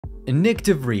Nyck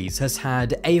de Vries has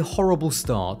had a horrible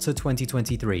start to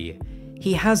 2023.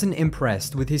 He hasn't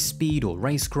impressed with his speed or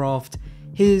racecraft.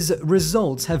 His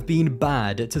results have been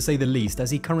bad to say the least, as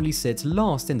he currently sits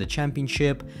last in the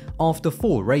championship after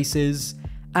 4 races.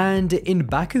 And in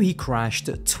Baku he crashed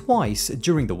twice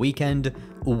during the weekend,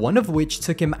 one of which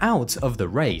took him out of the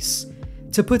race.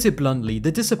 To put it bluntly,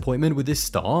 the disappointment with this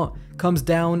start comes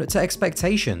down to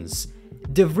expectations.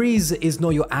 De Vries is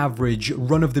not your average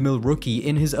run-of-the-mill rookie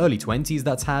in his early 20s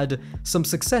that's had some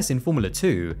success in Formula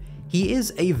 2. He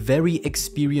is a very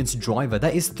experienced driver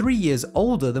that is 3 years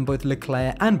older than both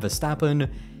Leclerc and Verstappen.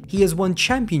 He has won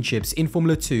championships in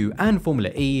Formula 2 and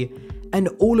Formula E, and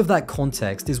all of that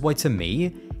context is why, to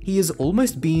me, he has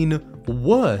almost been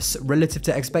worse relative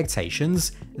to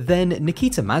expectations than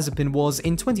Nikita Mazepin was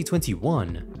in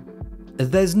 2021.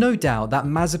 There's no doubt that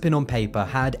Mazepin on paper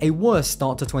had a worse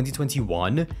start to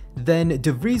 2021 than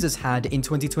De Vries has had in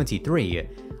 2023.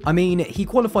 I mean, he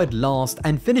qualified last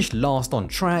and finished last on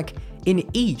track in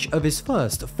each of his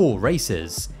first 4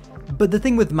 races. But the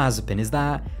thing with Mazepin is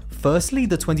that, firstly,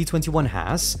 the 2021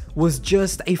 Haas was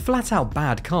just a flat-out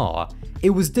bad car. It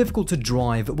was difficult to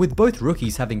drive, with both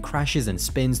rookies having crashes and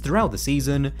spins throughout the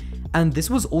season, and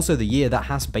this was also the year that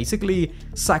Haas basically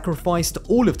sacrificed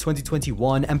all of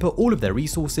 2021 and put all of their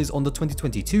resources on the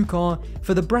 2022 car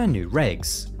for the brand new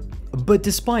regs. But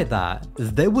despite that,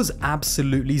 there was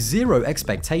absolutely zero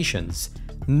expectations.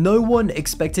 No one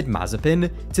expected Mazepin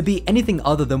to be anything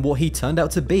other than what he turned out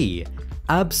to be.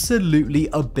 Absolutely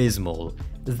abysmal.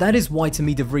 That is why, to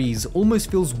me, De Vries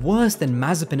almost feels worse than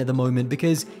Mazepin at the moment,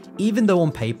 because even though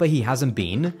on paper he hasn't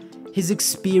been, his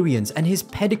experience and his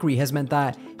pedigree has meant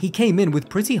that he came in with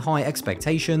pretty high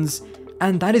expectations,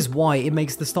 and that is why it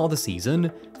makes the start of the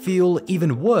season feel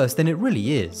even worse than it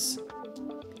really is.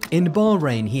 In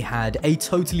Bahrain, he had a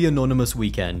totally anonymous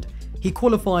weekend. He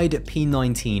qualified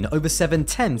P19 over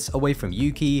 7/10 away from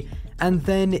Yuki, and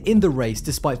then in the race,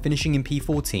 despite finishing in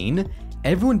P14,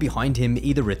 everyone behind him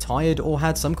either retired or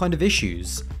had some kind of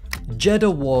issues. Jeddah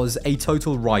was a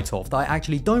total write-off that I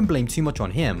actually don't blame too much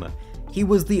on him. He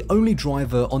was the only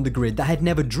driver on the grid that had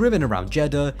never driven around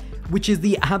Jeddah, which is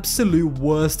the absolute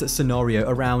worst scenario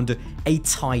around a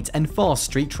tight and fast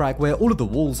street track where all of the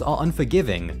walls are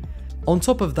unforgiving. On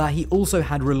top of that, he also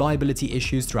had reliability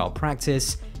issues throughout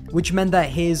practice, which meant that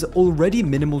his already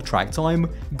minimal track time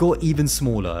got even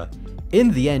smaller.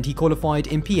 In the end, he qualified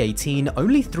in P18,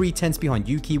 only 3/10 behind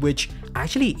Yuki, which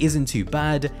actually isn't too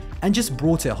bad, and just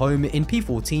brought it home in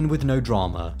P14 with no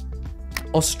drama.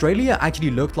 Australia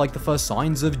actually looked like the first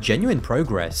signs of genuine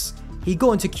progress. He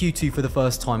got into Q2 for the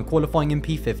first time, qualifying in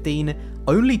P15,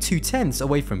 only 2/10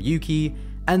 away from Yuki,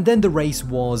 and then the race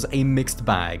was a mixed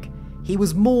bag. He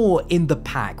was more in the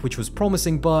pack, which was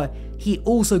promising, but he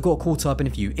also got caught up in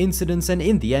a few incidents and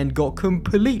in the end got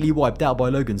completely wiped out by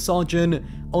Logan Sargent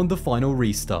on the final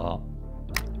restart.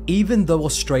 Even though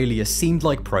Australia seemed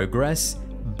like progress,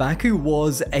 Baku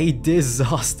was a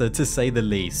disaster to say the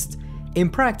least. In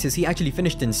practice, he actually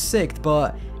finished in 6th,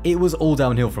 but it was all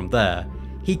downhill from there.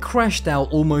 He crashed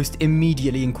out almost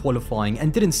immediately in qualifying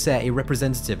and didn't set a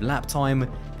representative lap time.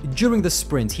 During the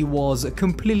sprint, he was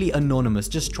completely anonymous,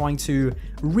 just trying to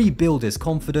rebuild his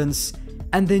confidence.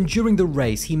 And then during the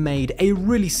race, he made a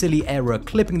really silly error,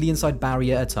 clipping the inside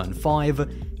barrier at turn 5,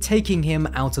 taking him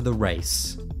out of the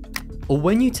race.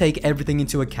 When you take everything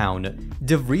into account,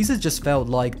 De Vries has just felt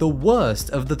like the worst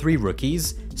of the 3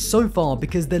 rookies so far,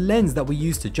 because the lens that we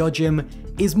use to judge him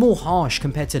is more harsh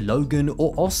compared to Logan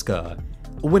or Oscar.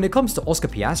 When it comes to Oscar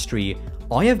Piastri,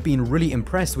 I have been really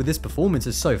impressed with his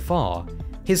performances so far.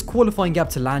 His qualifying gap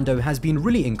to Lando has been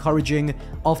really encouraging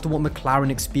after what McLaren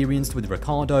experienced with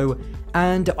Ricciardo,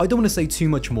 and I don't want to say too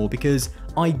much more because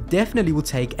I definitely will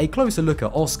take a closer look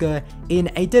at Oscar in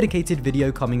a dedicated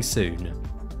video coming soon.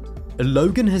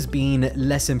 Logan has been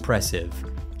less impressive.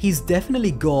 He's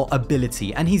definitely got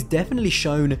ability and he's definitely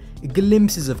shown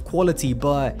glimpses of quality,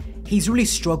 but he's really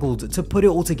struggled to put it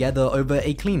all together over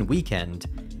a clean weekend.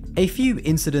 A few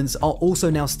incidents are also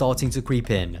now starting to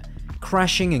creep in.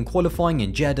 Crashing and qualifying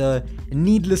in Jeddah,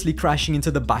 needlessly crashing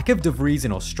into the back of De Vries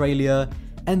in Australia,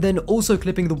 and then also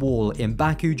clipping the wall in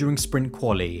Baku during sprint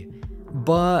quali.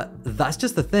 But that's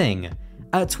just the thing.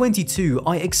 At 22,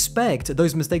 I expect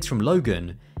those mistakes from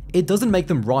Logan. It doesn't make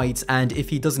them right, and if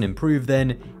he doesn't improve,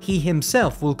 then he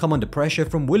himself will come under pressure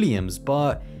from Williams,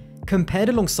 but compared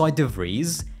alongside De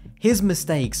Vries, his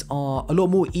mistakes are a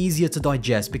lot more easier to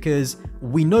digest because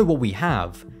we know what we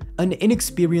have. An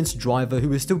inexperienced driver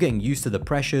who is still getting used to the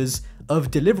pressures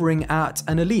of delivering at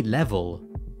an elite level.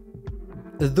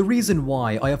 The reason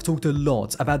why I have talked a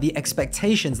lot about the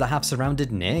expectations that have surrounded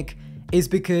Nyck is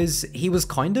because he was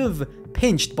kind of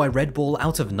pinched by Red Bull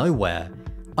out of nowhere.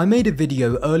 I made a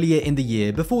video earlier in the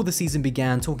year before the season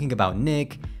began talking about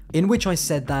Nyck, in which I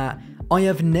said that I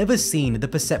have never seen the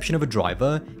perception of a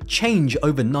driver change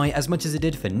overnight as much as it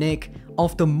did for Nyck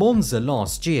after Monza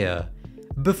last year.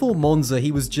 Before Monza,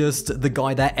 he was just the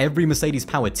guy that every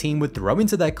Mercedes-powered team would throw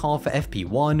into their car for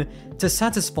FP1 to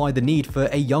satisfy the need for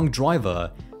a young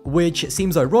driver, which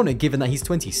seems ironic given that he's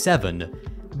 27.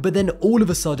 But then all of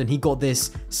a sudden he got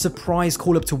this surprise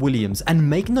call up to Williams, and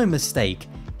make no mistake,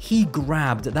 he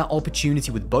grabbed that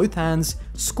opportunity with both hands,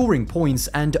 scoring points,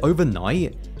 and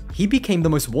overnight, he became the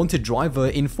most wanted driver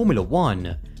in Formula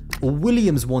 1.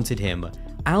 Williams wanted him,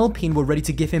 Alpine were ready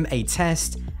to give him a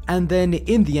test, and then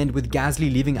in the end, with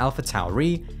Gasly leaving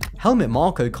AlphaTauri, Helmut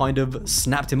Marko kind of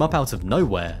snapped him up out of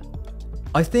nowhere.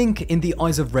 I think in the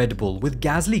eyes of Red Bull, with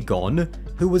Gasly gone,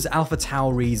 who was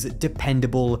AlphaTauri's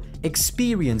dependable,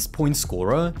 experienced point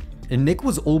scorer, Nyck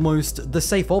was almost the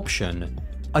safe option.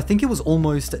 I think it was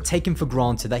almost taken for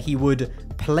granted that he would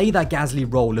play that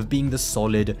Gasly role of being the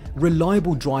solid,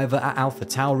 reliable driver at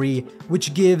AlphaTauri,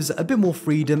 which gives a bit more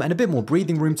freedom and a bit more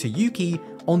breathing room to Yuki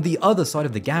on the other side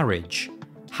of the garage.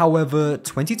 However,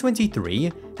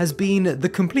 2023 has been the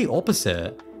complete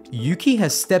opposite. Yuki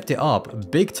has stepped it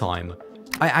up big time.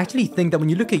 I actually think that when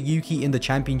you look at Yuki in the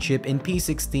championship in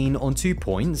P16 on 2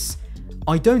 points,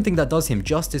 I don't think that does him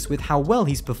justice with how well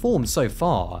he's performed so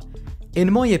far.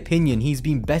 In my opinion, he's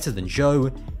been better than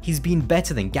Zhou, he's been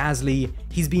better than Gasly,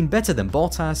 he's been better than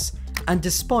Bottas, and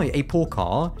despite a poor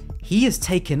car, he has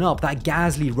taken up that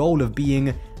Gasly role of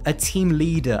being a team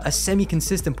leader, a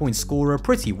semi-consistent point scorer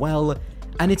pretty well,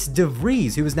 and it's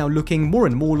Vries who is now looking more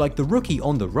and more like the rookie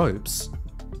on the ropes.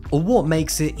 What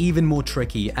makes it even more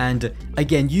tricky, and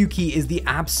again Yuki is the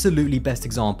absolutely best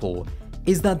example,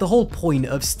 is that the whole point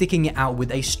of sticking it out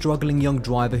with a struggling young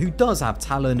driver who does have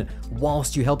talent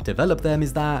whilst you help develop them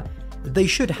is that they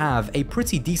should have a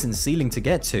pretty decent ceiling to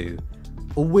get to.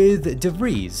 With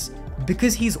Vries,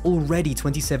 because he's already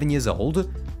 27 years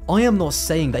old, I am not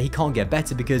saying that he can't get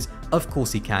better because of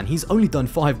course he can, he's only done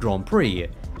 5 Grand Prix,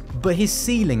 but his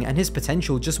ceiling and his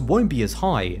potential just won't be as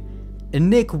high.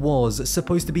 Nyck was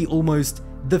supposed to be almost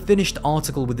the finished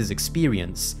article with his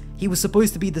experience. He was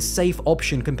supposed to be the safe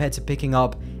option compared to picking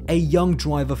up a young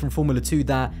driver from Formula 2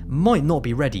 that might not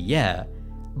be ready yet.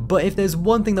 But if there's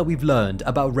one thing that we've learned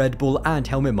about Red Bull and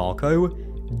Helmut Marko,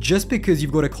 just because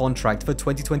you've got a contract for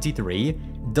 2023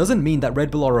 doesn't mean that Red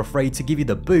Bull are afraid to give you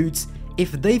the boot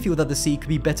if they feel that the seat could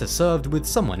be better served with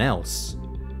someone else.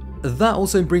 That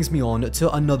also brings me on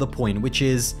to another point, which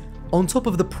is, on top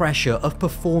of the pressure of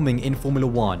performing in Formula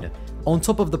 1, on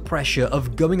top of the pressure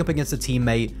of going up against a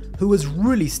teammate who has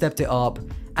really stepped it up,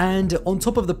 and on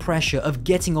top of the pressure of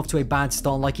getting off to a bad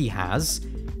start like he has,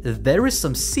 there is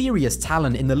some serious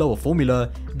talent in the lower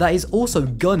formula that is also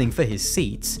gunning for his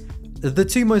seat. The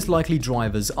two most likely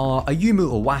drivers are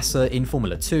Ayumu Iwasa in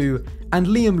Formula 2 and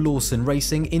Liam Lawson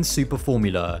racing in Super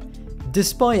Formula.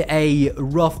 Despite a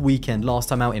rough weekend last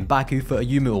time out in Baku for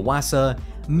Ayumu Iwasa,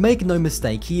 make no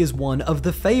mistake, he is one of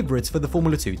the favourites for the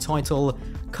Formula 2 title,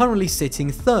 currently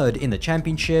sitting 3rd in the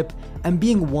championship and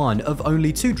being one of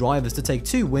only 2 drivers to take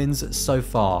 2 wins so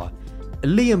far.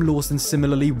 Liam Lawson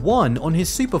similarly won on his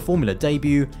Super Formula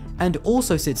debut and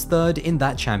also sits 3rd in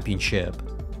that championship.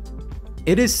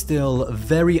 It is still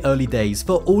very early days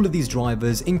for all of these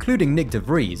drivers, including Nyck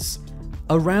Vries.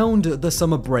 Around the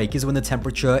summer break is when the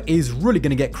temperature is really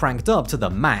going to get cranked up to the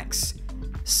max.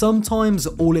 Sometimes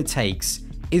all it takes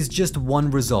is just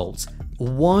one result,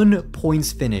 1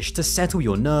 points finish to settle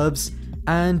your nerves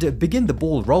and begin the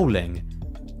ball rolling.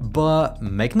 But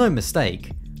make no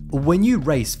mistake, when you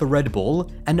race for Red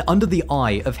Bull and under the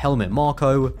eye of Helmut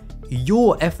Marko,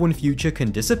 your F1 future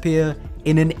can disappear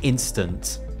in an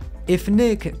instant. If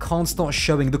Nyck can't start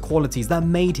showing the qualities that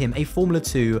made him a Formula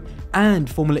 2 and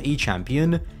Formula E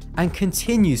champion and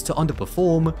continues to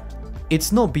underperform,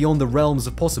 it's not beyond the realms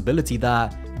of possibility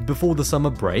that, before the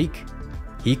summer break,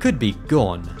 he could be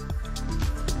gone.